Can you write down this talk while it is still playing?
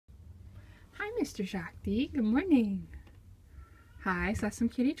Mr. Shakti. Good morning. Hi, so that's from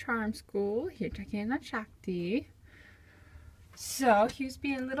Kitty Charm School. Here checking in on Shakti. So he was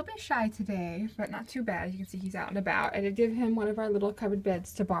being a little bit shy today, but not too bad. You can see he's out and about. I did give him one of our little covered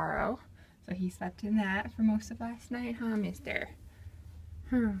beds to borrow. So he slept in that for most of last night, huh, mister?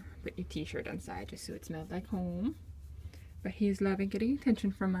 Put your t-shirt inside just so it smelled like home. But he's loving getting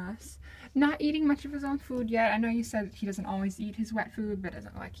attention from us. Not eating much of his own food yet. I know you said he doesn't always eat his wet food, but it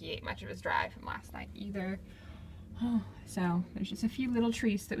doesn't look like he ate much of his dry from last night either. So there's just a few little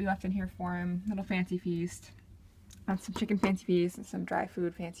treats that we left in here for him. Little fancy feast. Some chicken fancy feast and some dry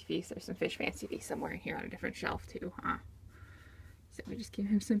food fancy feast. There's some fish fancy feast somewhere in here on a different shelf too, huh? So we just give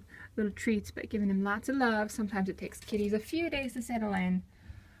him some little treats, but giving him lots of love. Sometimes it takes kitties a few days to settle in.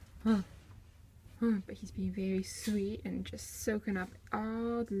 But he's being very sweet and just soaking up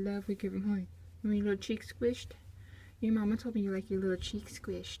all the love we give him. Huh? Your little cheek squished? Your mama told me you like your little cheek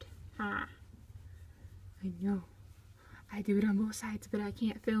squished. Huh? I know. I do it on both sides, but I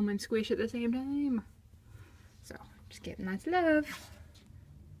can't film and squish at the same time. So, just getting lots of love.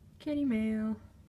 Kitty mail.